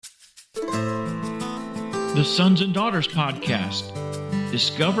The Sons and Daughters Podcast.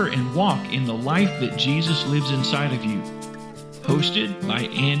 Discover and walk in the life that Jesus lives inside of you. Hosted by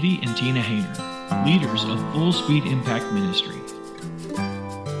Andy and Tina Hayner, leaders of Full Speed Impact Ministry.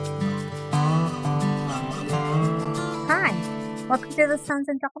 Hi, welcome to the Sons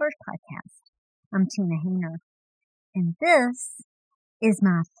and Daughters Podcast. I'm Tina Hayner, and this is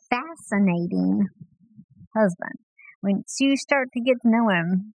my fascinating husband. Once you start to get to know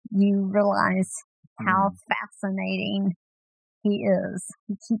him, you realize how fascinating he is.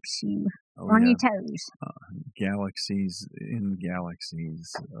 He keeps you on your toes. Galaxies in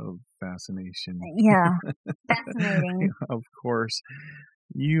galaxies of fascination. Yeah, fascinating. Of course.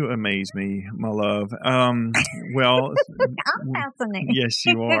 You amaze me, my love. Well, I'm fascinated. Yes,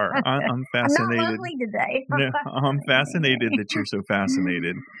 you are. I'm fascinated. I'm not lovely today. No, I'm fascinated that you're so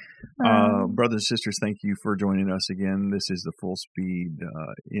fascinated. Brothers and sisters, thank you for joining us again. This is the Full Speed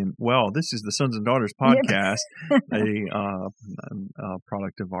this is the Sons and Daughters Podcast, a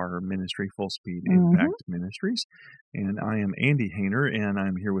product of our ministry, Full Speed Impact Ministries. And I am Andy Hayner, and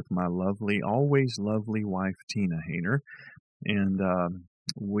I'm here with my lovely, always lovely wife, Tina Hayner. And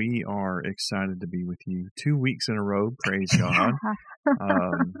we are excited to be with you 2 weeks in a row. Praise God.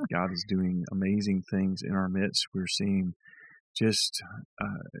 God is doing amazing things in our midst. We're seeing just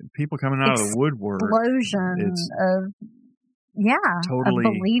people coming out of the woodwork. Explosion of totally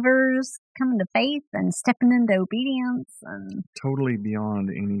of believers coming to faith and stepping into obedience. And totally beyond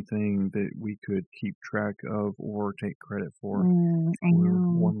anything that we could keep track of or take credit for. I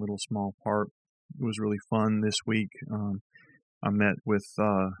know. One little small part. It was really fun this week. I met with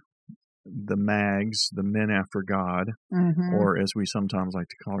the MAGs, the Men After God, or as we sometimes like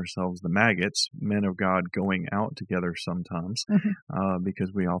to call ourselves, the Maggots, Men of God going out together sometimes,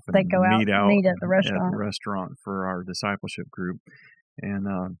 because we often meet at the restaurant for our discipleship group. And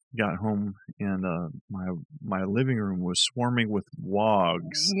got home, and my living room was swarming with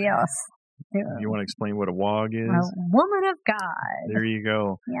wogs. Yes. You want to explain what a wog is? A woman of God. There you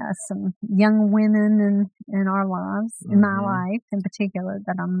go. Yeah, some young women in our lives, in my life in particular,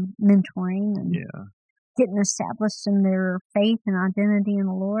 that I'm mentoring and getting established in their faith and identity in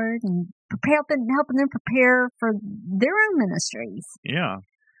the Lord, and helping them prepare for their own ministries. Yeah.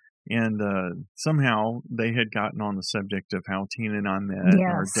 And somehow they had gotten on the subject of how Tina and I met,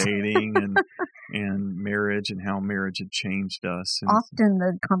 our dating and marriage, and how marriage had changed us. And often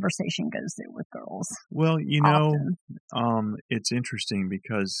the conversation goes there with girls. Well, it's interesting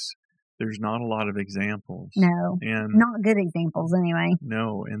because there's not a lot of examples. No, and not good examples anyway.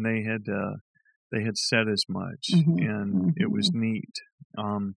 No, and they had said as much, and it was neat.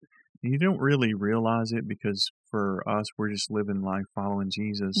 You don't really realize it because for us, we're just living life following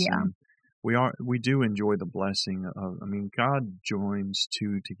Jesus. Yeah. And we do enjoy the blessing of, God joins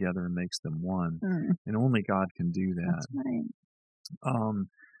two together and makes them one. And only God can do that. That's right.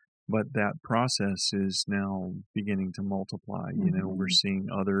 But that process is now beginning to multiply. We're seeing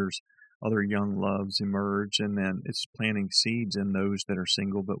other young loves emerge, and then it's planting seeds in those that are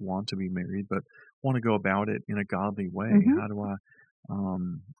single but want to be married, but want to go about it in a godly way.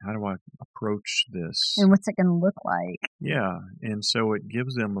 How do I approach this? And what's it going to look like? Yeah. And so it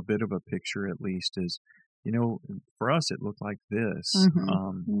gives them a bit of a picture, at least, as, for us, it looked like this.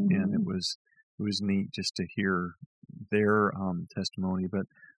 And it was neat just to hear their testimony. But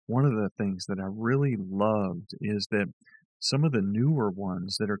one of the things that I really loved is that some of the newer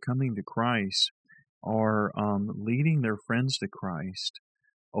ones that are coming to Christ are leading their friends to Christ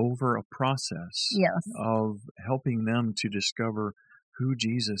over a process of helping them to discover who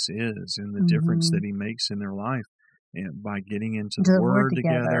Jesus is and the difference that he makes in their life, and by getting into the Word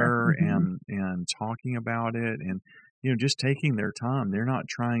together and talking about it, and just taking their time. They're not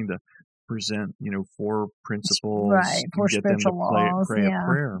trying to present 4 principles, four get them to laws, pray a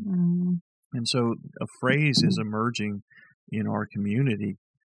prayer. And so a phrase is emerging in our community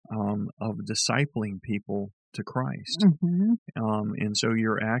of discipling people to Christ. And so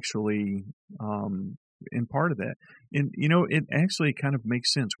you're actually in part of that. And, it actually kind of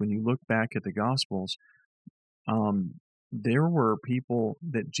makes sense when you look back at the Gospels. There were people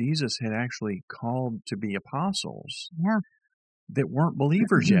that Jesus had actually called to be apostles that weren't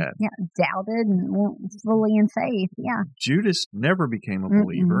believers yet. Yeah, doubted and weren't fully in faith. Yeah. Judas never became a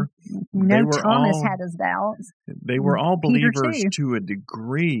believer. Thomas had his doubts. They were all believers to a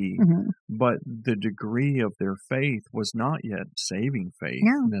degree, but the degree of their faith was not yet saving faith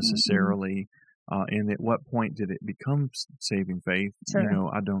necessarily. And at what point did it become saving faith? Sure.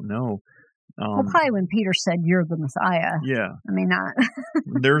 I don't know. Well, probably when Peter said, "You're the Messiah." Yeah. Not.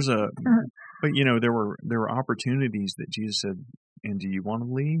 But there were opportunities that Jesus said, and do you want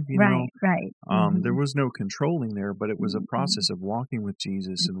to leave? Right. There was no controlling there, but it was a process of walking with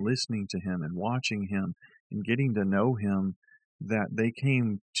Jesus and listening to him and watching him and getting to know him, that they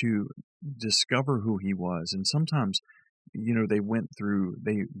came to discover who he was. And sometimes, they went through,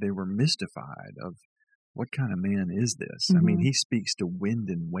 they were mystified of, what kind of man is this? I mean, he speaks to wind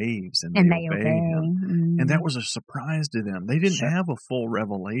and waves, and they obey him. And that was a surprise to them. They didn't have a full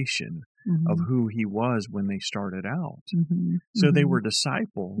revelation of who he was when they started out. So they were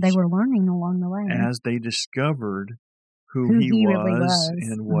disciples. They were learning along the way. As they discovered who he really was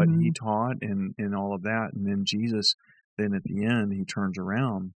and what he taught and all of that. And then Jesus, then at the end, he turns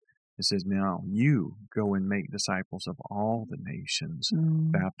around and says, now you go and make disciples of all the nations,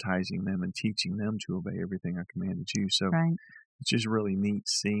 baptizing them and teaching them to obey everything I commanded you. So it's just really neat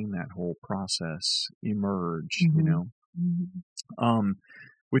seeing that whole process emerge,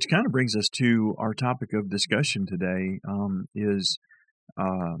 which kind of brings us to our topic of discussion today, is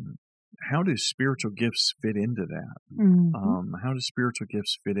how do spiritual gifts fit into that? How do spiritual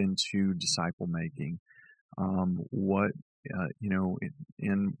gifts fit into disciple making? And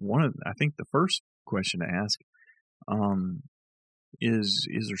I think the first question to ask, is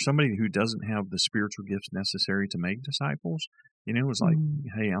there somebody who doesn't have the spiritual gifts necessary to make disciples? It's like,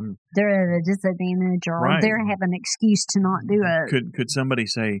 hey, they're at a disadvantage, or they have an excuse to not do it. Could somebody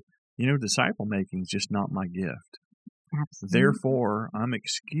say, disciple making is just not my gift. Absolutely. Therefore, I'm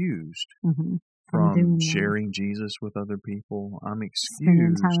excused from sharing Jesus with other people. I'm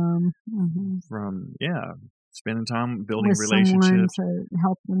excused from spending time building with relationships to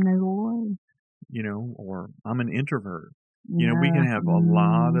help them know the Lord. Or I'm an introvert. We can have a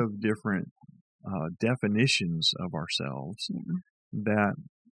lot of different definitions of ourselves that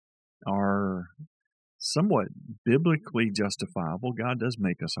are somewhat biblically justifiable. God does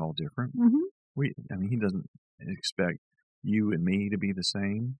make us all different. He doesn't expect you and me to be the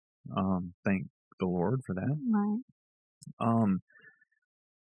same. Thank the Lord for that. Right.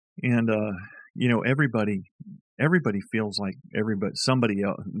 Everybody feels like somebody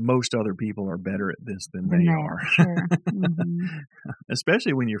else, most other people are better at this than they are. Sure.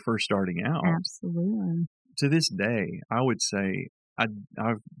 Especially when you're first starting out. Absolutely. To this day, I would say I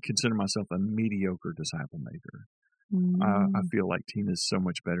consider myself a mediocre disciple maker. I feel like Tina's so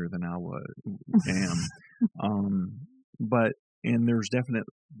much better than I am. And there's definite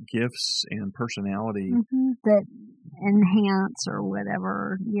gifts and personality that enhance or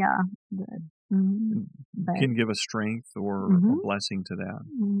whatever. Yeah. Can give a strength or a blessing to that.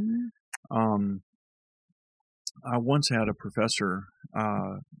 I once had a professor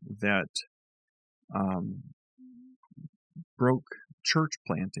that broke church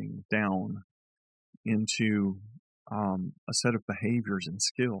planting down into a set of behaviors and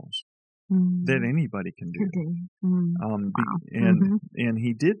skills that anybody can do. And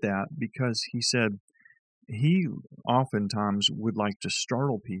he did that because he said he oftentimes would like to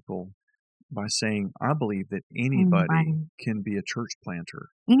startle people by saying, I believe that anybody can be a church planter.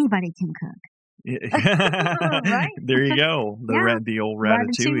 Anybody can cook. Right? There you go. The old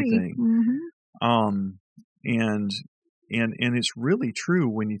ratatouille thing. And it's really true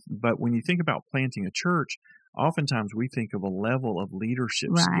when you think about planting a church, oftentimes we think of a level of leadership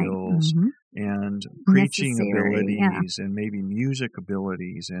skills and preaching abilities and maybe music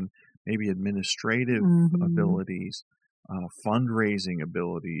abilities and maybe administrative abilities, fundraising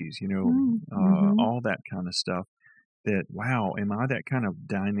abilities, all that kind of stuff. That, wow, am I that kind of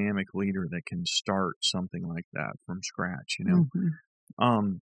dynamic leader that can start something like that from scratch,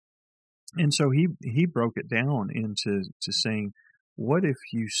 And so he broke it down into saying, what if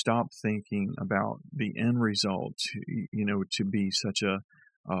you stop thinking about the end result, to be such a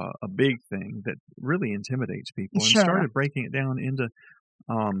big thing that really intimidates people, and started breaking it down into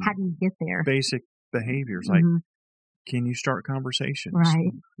how do you get there? Basic behaviors, like, can you start conversations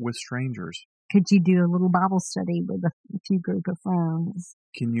with strangers? Could you do a little Bible study with a few group of friends?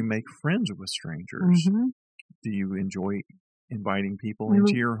 Can you make friends with strangers? Do you enjoy inviting people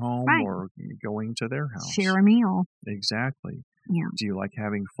into your home or going to their house? Share a meal. Exactly. Yeah. Do you like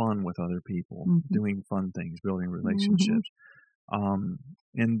having fun with other people, doing fun things, building relationships? And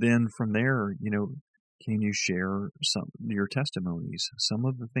then from there, can you share your testimonies, some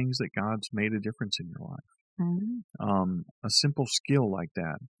of the things that God's made a difference in your life? A simple skill like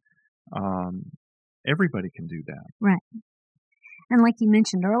that. Everybody can do that. Right. And like you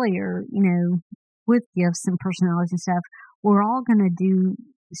mentioned earlier, with gifts and personalities and stuff, we're all going to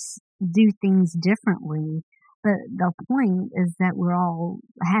do things differently. But the point is that we're all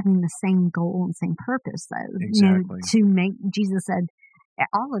having the same goal and same purpose, though. Exactly. To make, Jesus said,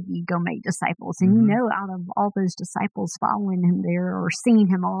 all of you go make disciples. And you know, out of all those disciples following him there or seeing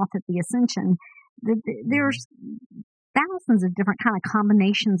him off at the ascension, there's thousands of different kind of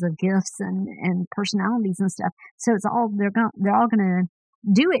combinations of gifts and personalities and stuff. So it's all they're all going to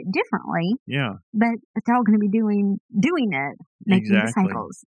do it differently. Yeah. But they're all going to be doing it, making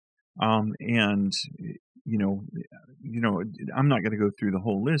disciples. And I'm not going to go through the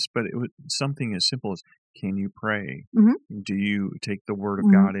whole list, but it was something as simple as, can you pray? Do you take the Word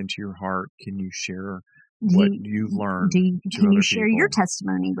of God into your heart? Can you share what you've learned? Can you share your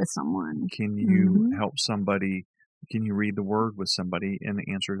testimony with someone? Can you help somebody? Can you read the Word with somebody and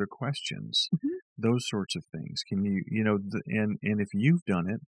answer their questions? Those sorts of things. Can you, and if you've done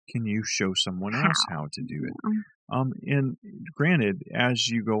it, can you show someone else how to do it? And granted, as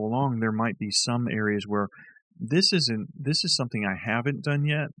you go along, there might be some areas where this is something I haven't done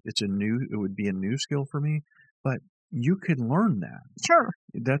yet. It would be a new skill for me, but you could learn that. Sure.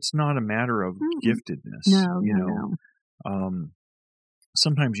 That's not a matter of giftedness. No.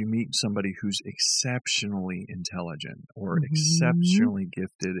 Sometimes you meet somebody who's exceptionally intelligent or exceptionally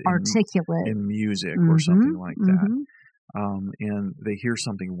gifted, articulate in music or something like that. And they hear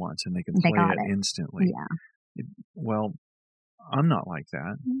something once and they can play it instantly. Yeah. Well, I'm not like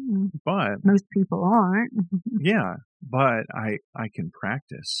that, but most people aren't. Yeah, but I can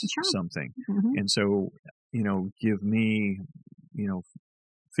practice something, and so give me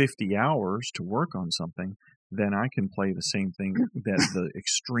 50 hours to work on something, then I can play the same thing that the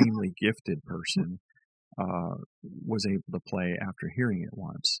extremely gifted person was able to play after hearing it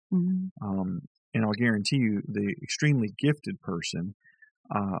once. And I'll guarantee you, the extremely gifted person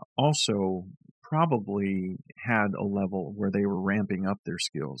also probably had a level where they were ramping up their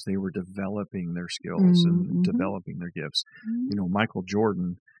skills. They were developing their skills and developing their gifts. Michael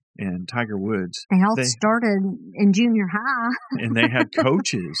Jordan and Tiger Woods. They started in junior high. And they had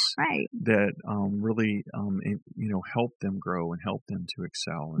coaches that really, helped them grow and helped them to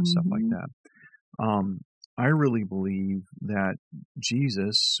excel and stuff like that. I really believe that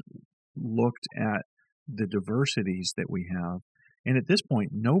Jesus looked at the diversities that we have. And at this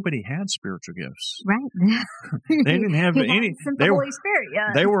point, nobody had spiritual gifts. Right. They didn't have any. The Holy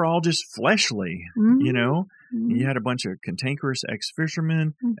Spirit, They were all just fleshly, You had a bunch of cantankerous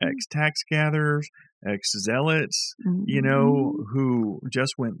ex-fishermen, ex-tax gatherers, ex-zealots, who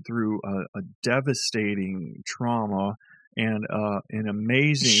just went through a devastating trauma and an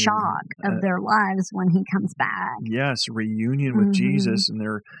amazing shock of their lives when he comes back. Yes, reunion with Jesus, and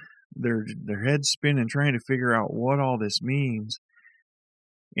their heads spinning trying to figure out what all this means.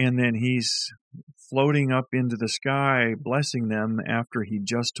 And then he's floating up into the sky, blessing them after he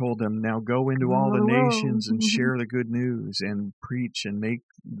just told them, now go into all the nations and share the good news and preach and make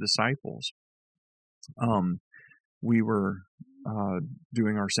disciples. We were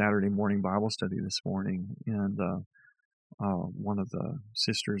doing our Saturday morning Bible study this morning, and one of the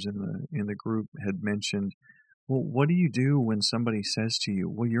sisters in the group had mentioned, well, what do you do when somebody says to you,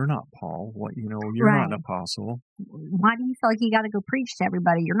 well, you're not Paul, you're not an apostle? Why do you feel like you got to go preach to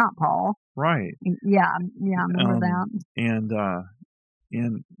everybody? You're not Paul. Right. Yeah, I remember that.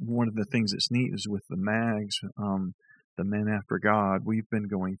 And one of the things that's neat is with the mags, the Men After God, we've been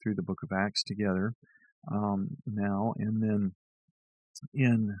going through the book of Acts together now, and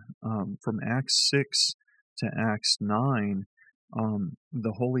then from Acts 6 to Acts 9,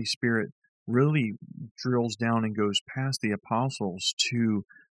 the Holy Spirit really drills down and goes past the apostles to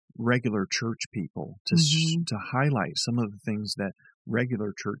regular church people to highlight some of the things that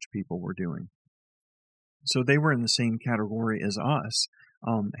regular church people were doing. So they were in the same category as us,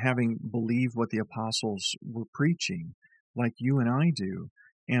 having believed what the apostles were preaching, like you and I do.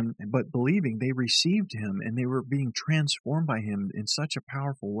 But believing, they received him and they were being transformed by him in such a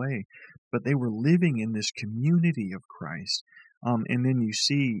powerful way. But they were living in this community of Christ. And then you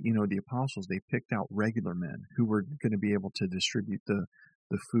see, the apostles, they picked out regular men who were going to be able to distribute the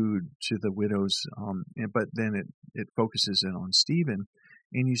food to the widows. But then it focuses in on Stephen.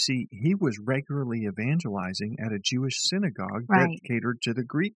 And you see, he was regularly evangelizing at a Jewish synagogue that catered to the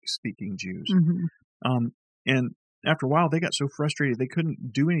Greek-speaking Jews. And after a while, they got so frustrated they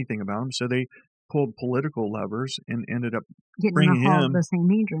couldn't do anything about him, so they pulled political levers and ended up bringing him, the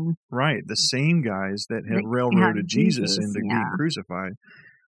Sanhedrin. Right, the same guys that had railroaded Jesus into being crucified.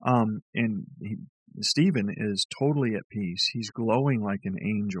 And Stephen is totally at peace. He's glowing like an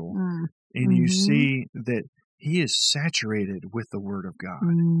angel. And you see that he is saturated with the Word of God.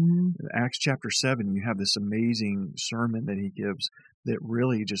 Acts chapter 7, you have this amazing sermon that he gives that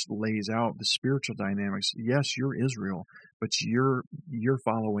really just lays out the spiritual dynamics. Yes, you're Israel, but you're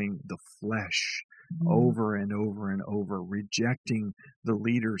following the flesh. over and over and over, rejecting the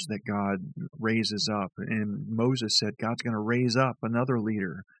leaders that God raises up. And Moses said, God's going to raise up another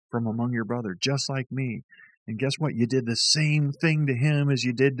leader from among your brother, just like me. And guess what? You did the same thing to him as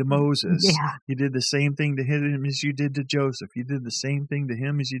you did to Moses. Yeah. You did the same thing to him as you did to Joseph. You did the same thing to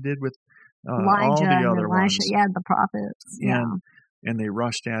him as you did with Elijah all the other and Elisha, ones. yeah, the prophets. And they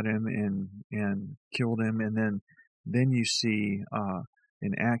rushed at him and killed him. And then you see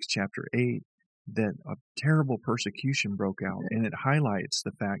in Acts chapter 8 that a terrible persecution broke out, and it highlights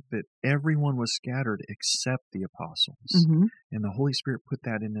the fact that everyone was scattered except the apostles. And the Holy Spirit put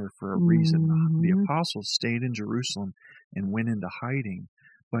that in there for a reason. The apostles stayed in Jerusalem and went into hiding.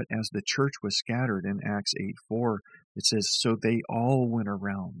 But as the church was scattered in Acts 8:4, it says, so they all went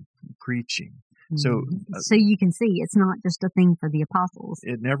around preaching. So you can see it's not just a thing for the apostles.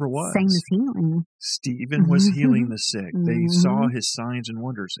 It never was. Same as healing. Stephen was healing the sick. They saw his signs and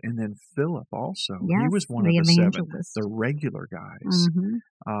wonders. And then Philip also. Yes, he was one of the seven, the regular guys.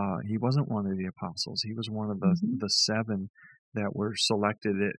 He wasn't one of the apostles. He was one of the seven that were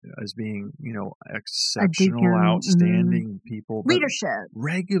selected as being, exceptional, outstanding people. Leadership.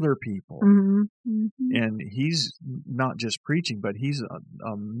 Regular people. And he's not just preaching, but he's a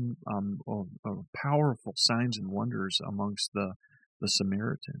powerful signs and wonders amongst the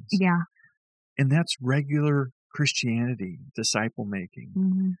Samaritans. Yeah. And that's regular Christianity, disciple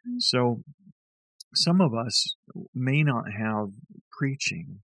making. So some of us may not have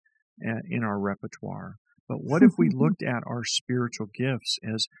preaching in our repertoire. But what if we looked at our spiritual gifts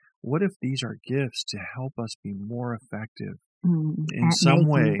as, what if these are gifts to help us be more effective in some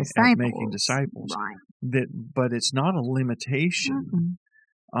way at making disciples? Right. But it's not a limitation,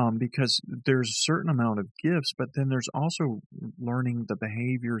 because there's a certain amount of gifts, but then there's also learning the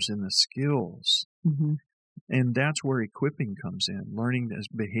behaviors and the skills. And that's where equipping comes in, learning those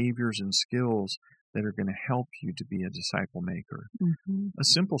behaviors and skills that are going to help you to be a disciple maker. A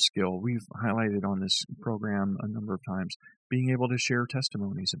simple skill we've highlighted on this program a number of times, being able to share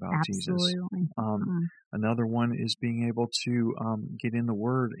testimonies about Jesus. Another one is being able to get in the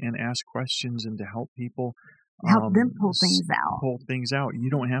Word and ask questions and to help people. Help them pull things out. You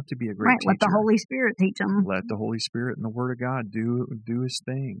don't have to be a great teacher. Let the Holy Spirit teach them. Let the Holy Spirit and the Word of God do His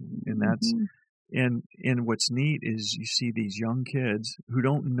thing. And that's and what's neat is you see these young kids who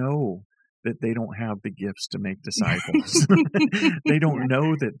don't know that they don't have the gifts to make disciples. They don't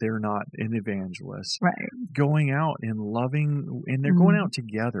know that they're not an evangelist. Right. Going out and loving, and they're going out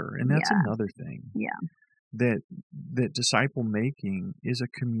together, and that's another thing. Yeah. That disciple making is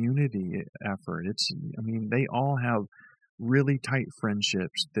a community effort. They all have really tight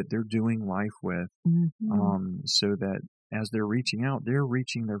friendships that they're doing life with, so that as they're reaching out, they're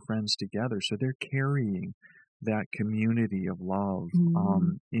reaching their friends together. So they're carrying that community of love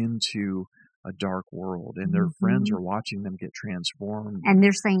into a dark world, and their friends are watching them get transformed. And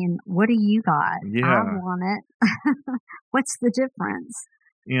they're saying, "What do you got? Yeah. I want it. What's the difference?"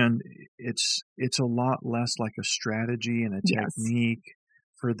 And it's a lot less like a strategy and a technique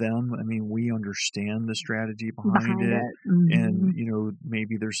for them. We understand the strategy behind it. And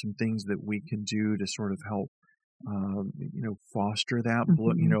maybe there's some things that we can do to sort of help foster that,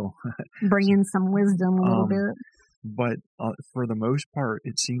 bring in some wisdom a little bit. But for the most part,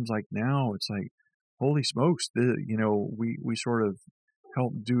 it seems like now it's like, holy smokes, we sort of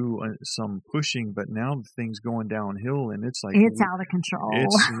help do some pushing, but now the thing's going downhill, and it's like it's out of control.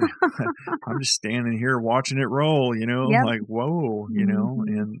 I'm just standing here watching it roll, Yep. like whoa,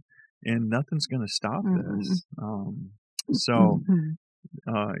 and nothing's going to stop this.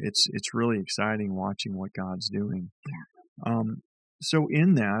 It's really exciting watching what God's doing. Yeah. So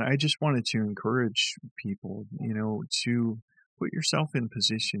in that, I just wanted to encourage people, to put yourself in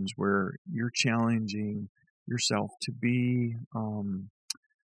positions where you're challenging yourself to be,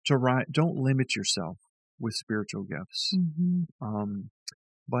 don't limit yourself with spiritual gifts.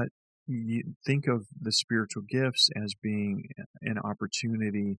 But you think of the spiritual gifts as being an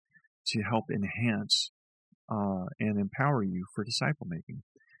opportunity to help enhance and empower you for disciple making.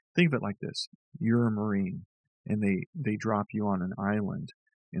 Think of it like this. You're a Marine, and they drop you on an island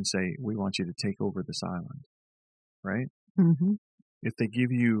and say, we want you to take over this island, right? If they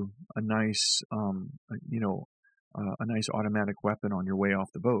give you a nice, a nice automatic weapon on your way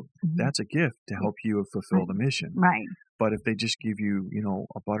off the boat, that's a gift to help you fulfill the mission. Right. But if they just give you,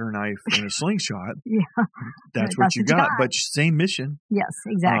 a butter knife and a slingshot, yeah, that's what you got. But same mission. Yes,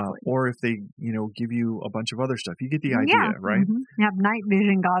 exactly. Or if they, give you a bunch of other stuff, you get the idea, right? You have night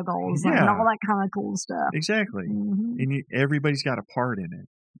vision goggles and all that kind of cool stuff. Exactly. And everybody's got a part in it.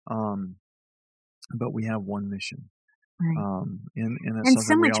 But we have one mission. Right. And that's something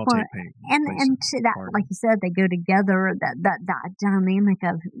so we much all more, take and to that, like you said, they go together. That dynamic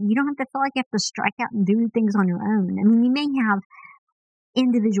of you don't have to feel like you have to strike out and do things on your own. I mean, you may have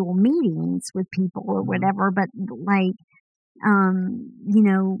individual meetings with people or whatever, but like,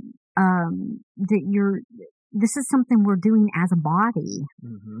 that this is something we're doing as a body.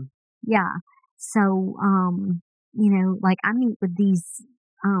 Mm-hmm. Yeah. So, like I meet with these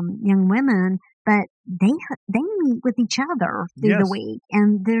young women, but they meet with each other through the week.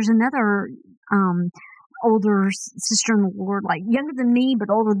 And there's another older sister in the Lord, like younger than me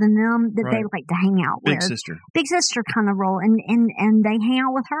but older than them, that they like to hang out with. Big sister kind of role, and they hang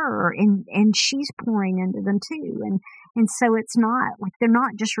out with her, and she's pouring into them too, and so it's not like they're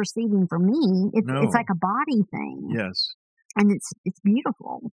not just receiving from me. It's like a body thing. Yes, and it's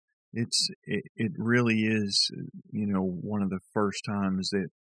beautiful. It really is, one of the first times that,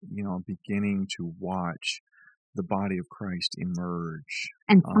 I'm beginning to watch the body of Christ emerge.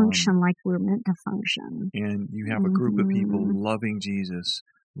 And function like we're meant to function. And you have a group of people loving Jesus,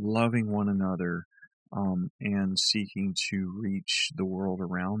 loving one another, and seeking to reach the world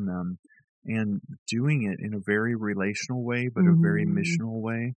around them, and doing it in a very relational way, but a very missional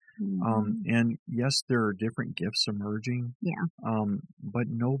way. And yes, there are different gifts emerging. Yeah. But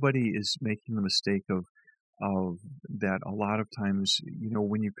nobody is making the mistake of that. A lot of times,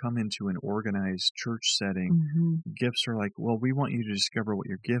 when you come into an organized church setting, gifts are like, well, we want you to discover what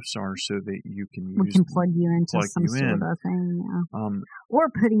your gifts are so that you can plug you into some sort of thing. Yeah. Or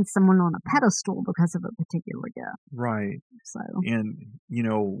putting someone on a pedestal because of a particular gift. Right. So. And,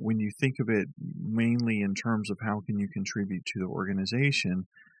 when you think of it mainly in terms of how can you contribute to the organization,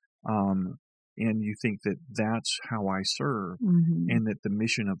 and you think that that's how I serve, and that the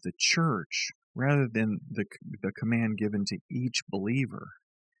mission of the church, rather than the command given to each believer,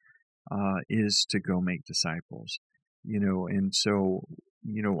 is to go make disciples, and so,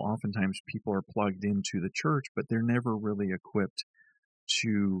 oftentimes people are plugged into the church, but they're never really equipped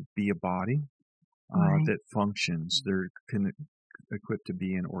to be a body that functions. They're equipped to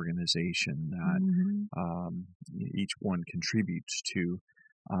be an organization that each one contributes to.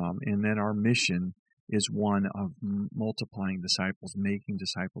 And then our mission is one of multiplying disciples, making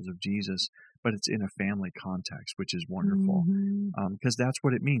disciples of Jesus, but it's in a family context, which is wonderful, because that's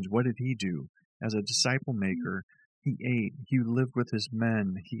what it means. What did he do as a disciple maker? He ate. He lived with his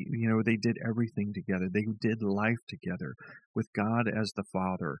men. They did everything together. They did life together with God as the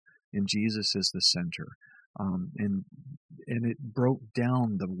Father and Jesus as the center. And it broke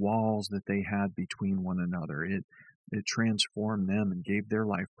down the walls that they had between one another. It transformed them and gave their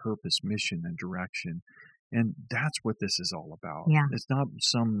life purpose, mission, and direction. And that's what this is all about. Yeah. It's not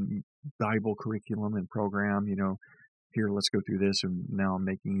some Bible curriculum and program, here, let's go through this, and now I'm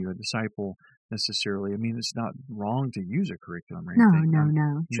making you a disciple, necessarily. I mean, it's not wrong to use a curriculum or anything. No.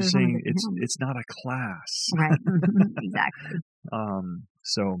 I'm just saying it's not a class. Right. Exactly.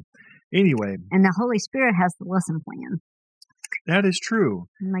 So, anyway. And the Holy Spirit has the lesson plan. That is true.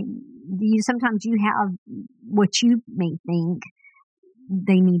 Like sometimes you have what you may think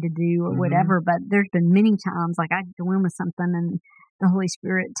they need to do or whatever, but there's been many times like I go in with something and the Holy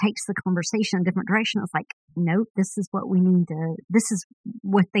Spirit takes the conversation in a different direction. It's like, nope, this is what this is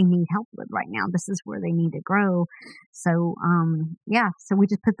what they need help with right now. This is where they need to grow. So, so we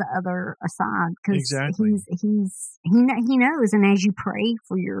just put the other aside because he knows. And as you pray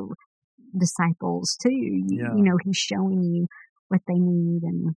for your disciples too, he's showing you what they need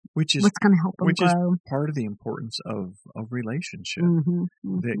and what's going to help them grow. Which is part of the importance of relationship,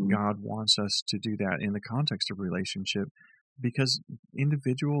 that God wants us to do that in the context of relationship, because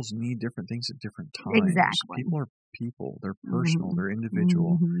individuals need different things at different times. Exactly. People are people. They're personal. They're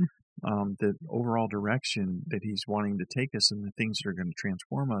individual. The overall direction that he's wanting to take us and the things that are going to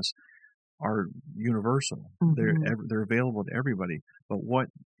transform us are universal. They're available to everybody. But what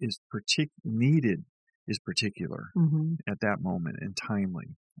is needed is particular at that moment and timely.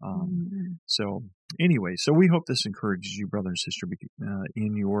 So anyway, we hope this encourages you, brother and sister,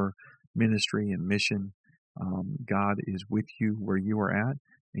 in your ministry and mission. God is with you where you are at,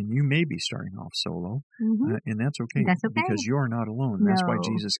 and you may be starting off solo, and that's okay. Because you are not alone. That's why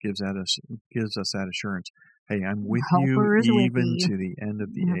Jesus gives us that assurance. Hey, I'm with you even to the end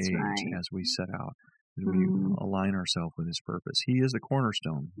of the age, as we set out, as we align ourselves with his purpose. He is the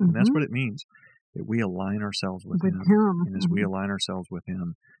cornerstone, and that's what it means, that we align ourselves with him. And as we align ourselves with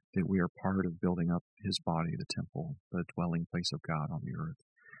him, that we are part of building up his body, the temple, the dwelling place of God on the earth.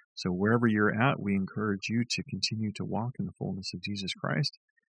 So wherever you're at, we encourage you to continue to walk in the fullness of Jesus Christ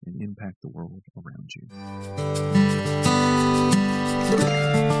and impact the world around you.